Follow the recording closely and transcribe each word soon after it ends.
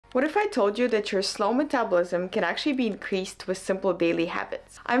What if I told you that your slow metabolism can actually be increased with simple daily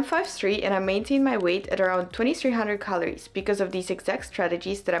habits? I'm 5'3" and I maintain my weight at around 2300 calories because of these exact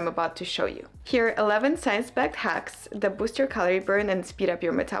strategies that I'm about to show you. Here are 11 science-backed hacks that boost your calorie burn and speed up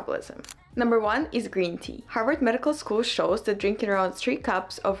your metabolism. Number 1 is green tea. Harvard Medical School shows that drinking around 3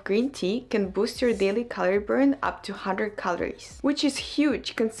 cups of green tea can boost your daily calorie burn up to 100 calories, which is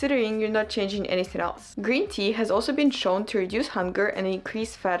huge considering you're not changing anything else. Green tea has also been shown to reduce hunger and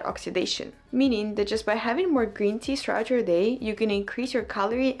increase fat oxidation, meaning that just by having more green tea throughout your day, you can increase your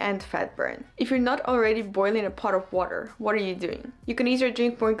calorie and fat burn. If you're not already boiling a pot of water, what are you doing? You can either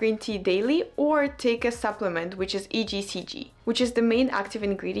drink more green tea daily or take a supplement, which is EGCG, which is the main active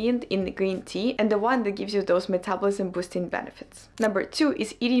ingredient in the green tea and the one that gives you those metabolism boosting benefits. Number 2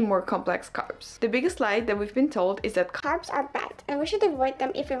 is eating more complex carbs. The biggest lie that we've been told is that Carbs are bad and we should avoid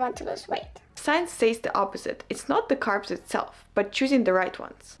them if we want to lose weight. Science says the opposite. It's not the carbs itself, but choosing the right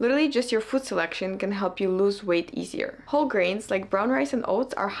ones. Literally just your food selection can help you lose weight easier. Whole grains like brown rice and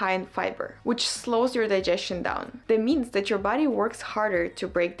oats are high in fiber, which slows your digestion down. That means that your body works harder to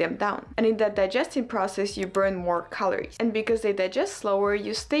break them down. And in that digesting process, you burn more calories. And because they digest slower,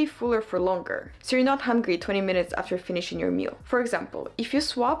 you stay fuller for longer. So you're not hungry 20 minutes after finishing your meal. For example, if you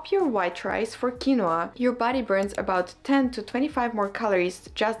swap your white rice for quinoa, your body burns about 10 to 25 more calories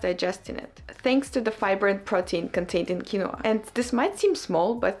just digesting it, thanks to the fiber and protein contained in quinoa. And this might seem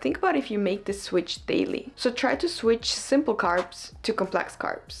small, but think about if you make this switch daily. So try to switch simple carbs to complex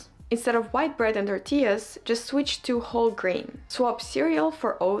carbs. Instead of white bread and tortillas, just switch to whole grain. Swap cereal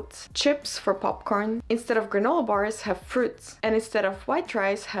for oats, chips for popcorn. Instead of granola bars, have fruits. And instead of white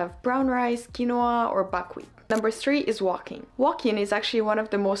rice, have brown rice, quinoa, or buckwheat. Number 3 is walking. Walking is actually one of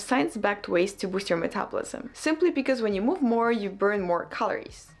the most science-backed ways to boost your metabolism, simply because when you move more, you burn more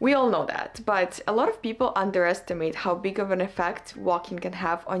calories. We all know that, but a lot of people underestimate how big of an effect walking can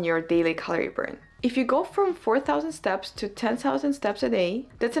have on your daily calorie burn. If you go from 4,000 steps to 10,000 steps a day,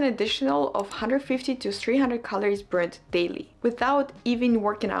 that's an additional of 150 to 300 calories burnt daily, without even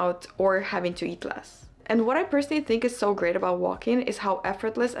working out or having to eat less. And what I personally think is so great about walking is how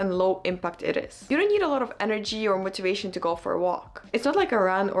effortless and low impact it is. You don't need a lot of energy or motivation to go for a walk. It's not like a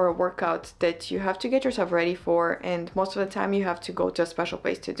run or a workout that you have to get yourself ready for, and most of the time you have to go to a special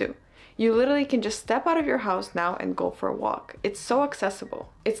place to do. You literally can just step out of your house now and go for a walk. It's so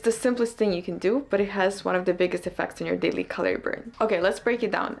accessible. It's the simplest thing you can do, but it has one of the biggest effects on your daily calorie burn. Okay, let's break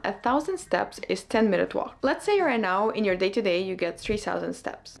it down. 1,000 steps is 10-minute walk. Let's say right now in your day-to-day you get 3,000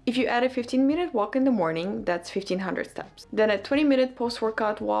 steps. If you add a 15-minute walk in the morning, that's 1,500 steps. Then a 20-minute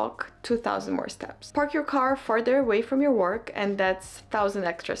post-workout walk, 2,000 more steps. Park your car farther away from your work and that's 1,000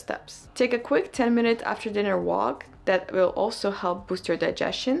 extra steps. Take a quick 10-minute after dinner walk. That will also help boost your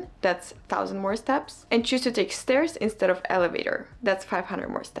digestion. That's 1,000 more steps. And choose to take stairs instead of elevator. That's 500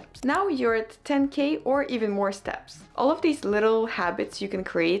 more steps. Now you're at 10K or even more steps. All of these little habits you can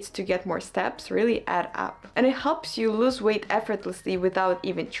create to get more steps really add up. And it helps you lose weight effortlessly without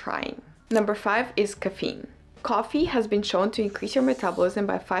even trying. Number 5 is caffeine. Coffee has been shown to increase your metabolism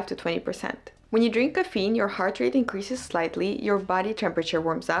by 5 to 20%. When you drink caffeine, your heart rate increases slightly, your body temperature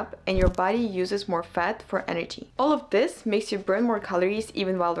warms up, and your body uses more fat for energy. All of this makes you burn more calories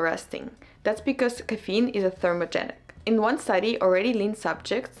even while resting. That's because caffeine is a thermogenic. In one study, already lean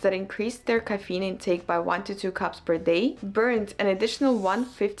subjects that increased their caffeine intake by 1 to 2 cups per day burned an additional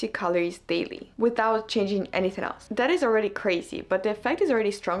 150 calories daily without changing anything else. That is already crazy, but the effect is already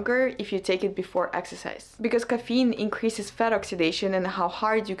stronger if you take it before exercise. Because caffeine increases fat oxidation and how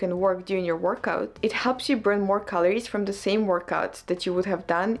hard you can work during your workout, it helps you burn more calories from the same workout that you would have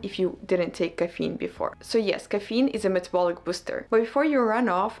done if you didn't take caffeine before. So yes, caffeine is a metabolic booster. But before you run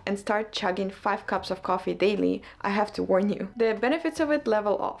off and start chugging 5 cups of coffee daily, I have to warn you. The benefits of it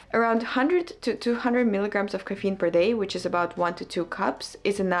level off. Around 100 to 200 milligrams of caffeine per day, which is about 1 to 2 cups,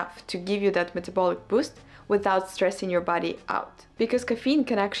 is enough to give you that metabolic boost without stressing your body out. Because caffeine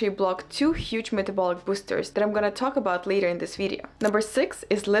can actually block 2 huge metabolic boosters that I'm gonna talk about later in this video. Number 6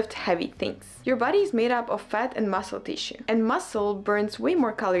 is lift heavy things. Your body is made up of fat and muscle tissue, and muscle burns way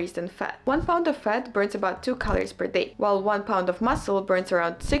more calories than fat. 1 pound of fat burns about 2 calories per day, while 1 pound of muscle burns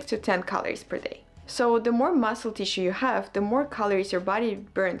around 6 to 10 calories per day. So the more muscle tissue you have, the more calories your body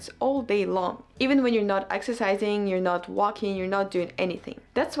burns all day long. Even when you're not exercising, you're not walking, you're not doing anything.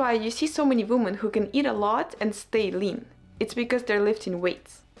 That's why you see so many women who can eat a lot and stay lean. It's because they're lifting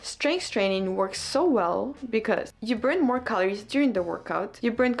weights. Strength training works so well because you burn more calories during the workout,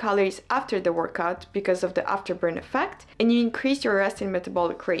 you burn calories after the workout because of the afterburn effect, and you increase your resting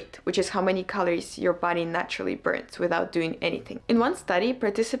metabolic rate, which is how many calories your body naturally burns without doing anything. In one study,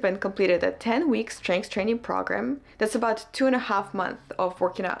 participants completed a 10-week strength training program that's about 2.5 months of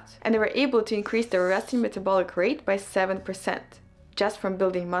working out, and they were able to increase their resting metabolic rate by 7%. Just from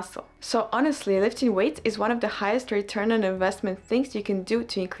building muscle. So honestly, lifting weights is one of the highest return on investment things you can do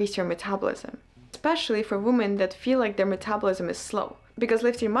to increase your metabolism. Especially for women that feel like their metabolism is slow. Because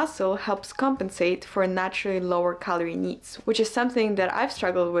lifting muscle helps compensate for naturally lower calorie needs, which is something that I've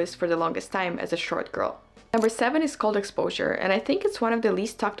struggled with for the longest time as a short girl. Number 7 is cold exposure, and I think it's one of the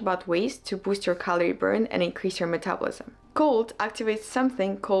least talked about ways to boost your calorie burn and increase your metabolism. Cold activates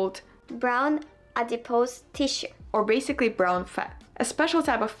something called brown adipose tissue, or basically brown fat. A special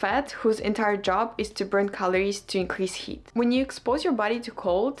type of fat whose entire job is to burn calories to increase heat. When you expose your body to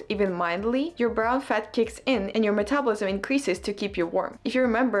cold, even mildly, your brown fat kicks in and your metabolism increases to keep you warm. If you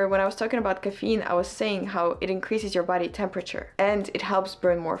remember, when I was talking about caffeine, I was saying how it increases your body temperature and it helps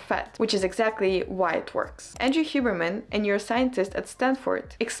burn more fat, which is exactly why it works. Andrew Huberman, a neuroscientist at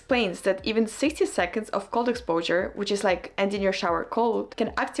Stanford, explains that even 60 seconds of cold exposure, which is like ending your shower cold,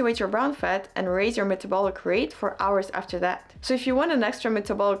 can activate your brown fat and raise your metabolic rate for hours after that. So if you want an extra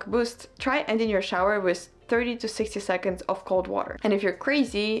metabolic boost, try ending your shower with 30 to 60 seconds of cold water. And if you're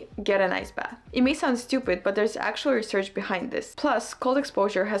crazy, get an ice bath. It may sound stupid, but there's actual research behind this. Plus, cold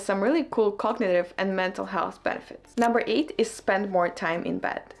exposure has some really cool cognitive and mental health benefits. Number 8 is spend more time in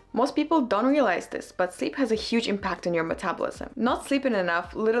bed. Most people don't realize this, but sleep has a huge impact on your metabolism. Not sleeping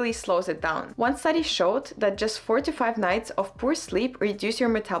enough literally slows it down. One study showed that just 4 to 5 nights of poor sleep reduce your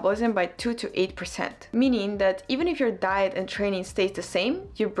metabolism by 2 to 8%, meaning that even if your diet and training stays the same,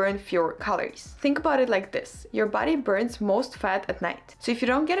 you burn fewer calories. Think about it like this: your body burns most fat at night. So if you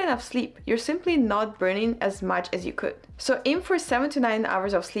don't get enough sleep, you're simply not burning as much as you could. So aim for 7 to 9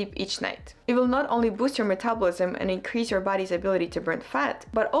 hours of sleep each night. It will not only boost your metabolism and increase your body's ability to burn fat,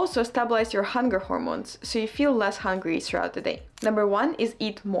 but also stabilize your hunger hormones so you feel less hungry throughout the day. Number 1 is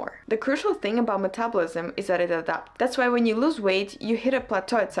eat more. The crucial thing about metabolism is that it adapts. That's why when you lose weight, you hit a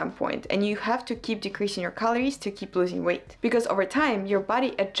plateau at some point and you have to keep decreasing your calories to keep losing weight. Because over time, your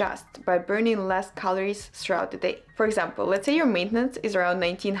body adjusts by burning less calories throughout the day. For example, let's say your maintenance is around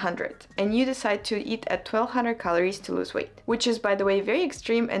 1900 and you decide to eat at 1200 calories to lose weight, which is, by the way, very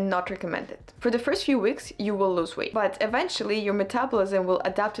extreme and not recommended. For the first few weeks, you will lose weight, but eventually your metabolism will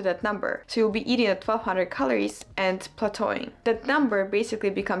adapt to that number, so you'll be eating at 1200 calories and plateauing. That number basically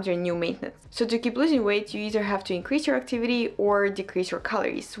becomes your new maintenance. So to keep losing weight, you either have to increase your activity or decrease your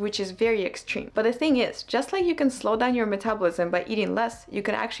calories, which is very extreme. But the thing is, just like you can slow down your metabolism by eating less, you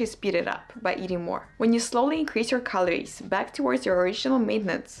can actually speed it up by eating more. When you slowly increase your calories back towards your original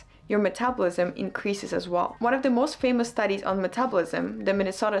maintenance, your metabolism increases as well. One of the most famous studies on metabolism, the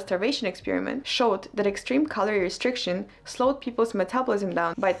Minnesota starvation experiment, showed that extreme calorie restriction slowed people's metabolism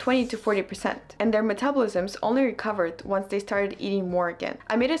down by 20 to 40%, and their metabolisms only recovered once they started eating more again.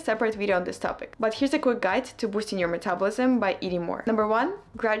 I made a separate video on this topic, but here's a quick guide to boosting your metabolism by eating more. Number 1,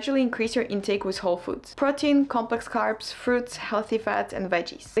 gradually increase your intake with whole foods. Protein, complex carbs, fruits, healthy fats, and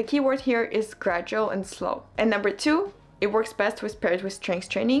veggies. The key word here is gradual and slow. And number 2, it works best paired with strength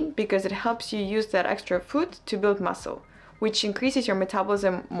training because it helps you use that extra food to build muscle, which increases your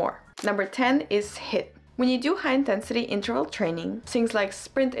metabolism more. Number 10 is HIIT. When you do high-intensity interval training, things like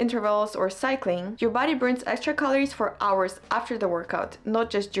sprint intervals or cycling, your body burns extra calories for hours after the workout, not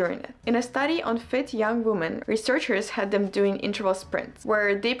just during it. In a study on fit young women, researchers had them doing interval sprints,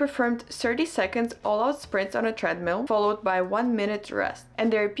 where they performed 30 seconds all-out sprints on a treadmill, followed by 1 minute rest,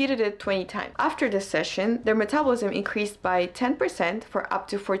 and they repeated it 20 times. After this session, their metabolism increased by 10% for up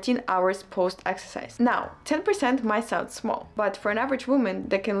to 14 hours post-exercise. Now, 10% might sound small, but for an average woman,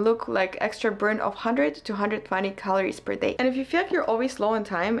 that can look like extra burn of 100 to 120 calories per day. And if you feel like you're always low on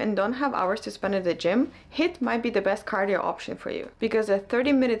time and don't have hours to spend at the gym, HIIT might be the best cardio option for you, because a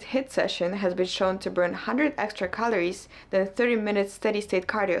 30-minute HIIT session has been shown to burn 100 extra calories than a 30-minute steady-state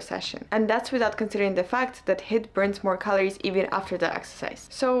cardio session. And that's without considering the fact that HIIT burns more calories even after the exercise.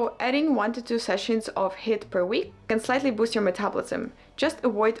 So adding 1 to 2 sessions of HIIT per week can slightly boost your metabolism. Just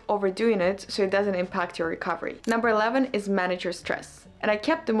avoid overdoing it so it doesn't impact your recovery. Number 11 is manage your stress. and I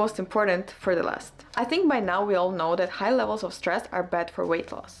kept the most important for the last. I think by now we all know that high levels of stress are bad for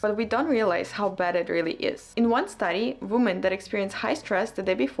weight loss, but we don't realize how bad it really is. In one study, women that experienced high stress the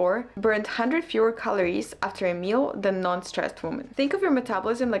day before burned 100 fewer calories after a meal than non-stressed women. Think of your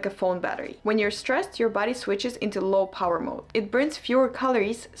metabolism like a phone battery. When you're stressed, your body switches into low power mode. It burns fewer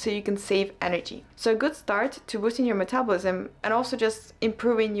calories so you can save energy. So a good start to boosting your metabolism and also just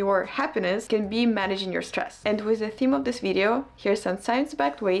improving your happiness can be managing your stress. And with the theme of this video, here's some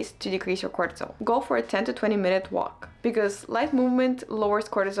science-backed ways to decrease your cortisol. Go for a 10 to 20 minute walk because light movement lowers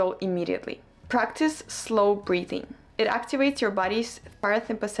cortisol immediately. Practice slow breathing. It activates your body's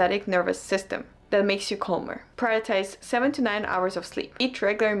parasympathetic nervous system that makes you calmer. Prioritize 7 to 9 hours of sleep. Eat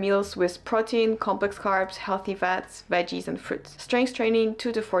regular meals with protein, complex carbs, healthy fats, veggies, and fruits. Strength training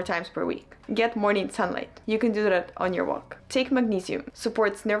 2 to 4 times per week. Get morning sunlight. You can do that on your walk. Take magnesium.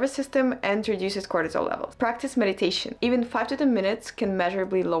 Supports nervous system and reduces cortisol levels. Practice meditation. Even 5 to 10 minutes can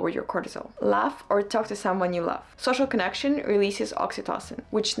measurably lower your cortisol. Laugh or talk to someone you love. Social connection releases oxytocin,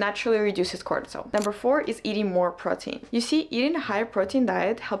 which naturally reduces cortisol. Number 4 is eating more protein. You see, eating a higher protein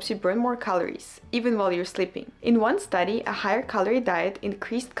diet helps you burn more calories, even while you're sleeping. In one study, a higher calorie diet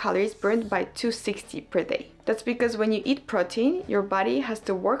increased calories burned by 260 per day. That's because when you eat protein, your body has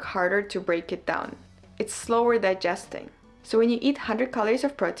to work harder to break it down. It's slower digesting. So when you eat 100 calories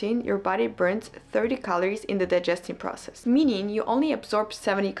of protein, your body burns 30 calories in the digesting process, meaning you only absorb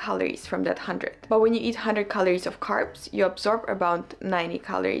 70 calories from that 100. But when you eat 100 calories of carbs, you absorb about 90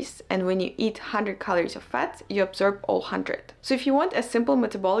 calories, and when you eat 100 calories of fats, you absorb all 100. So if you want a simple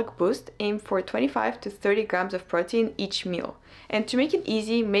metabolic boost, aim for 25 to 30 grams of protein each meal. And to make it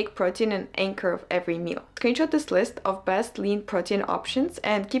easy, make protein an anchor of every meal. Screenshot this list of best lean protein options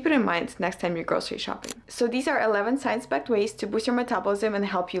and keep it in mind next time you're grocery shopping. So these are 11 science-backed ways to boost your metabolism and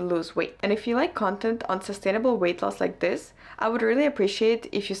help you lose weight. And if you like content on sustainable weight loss like this, I would really appreciate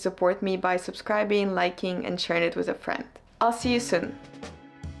if you support me by subscribing, liking, and sharing it with a friend. I'll see you soon.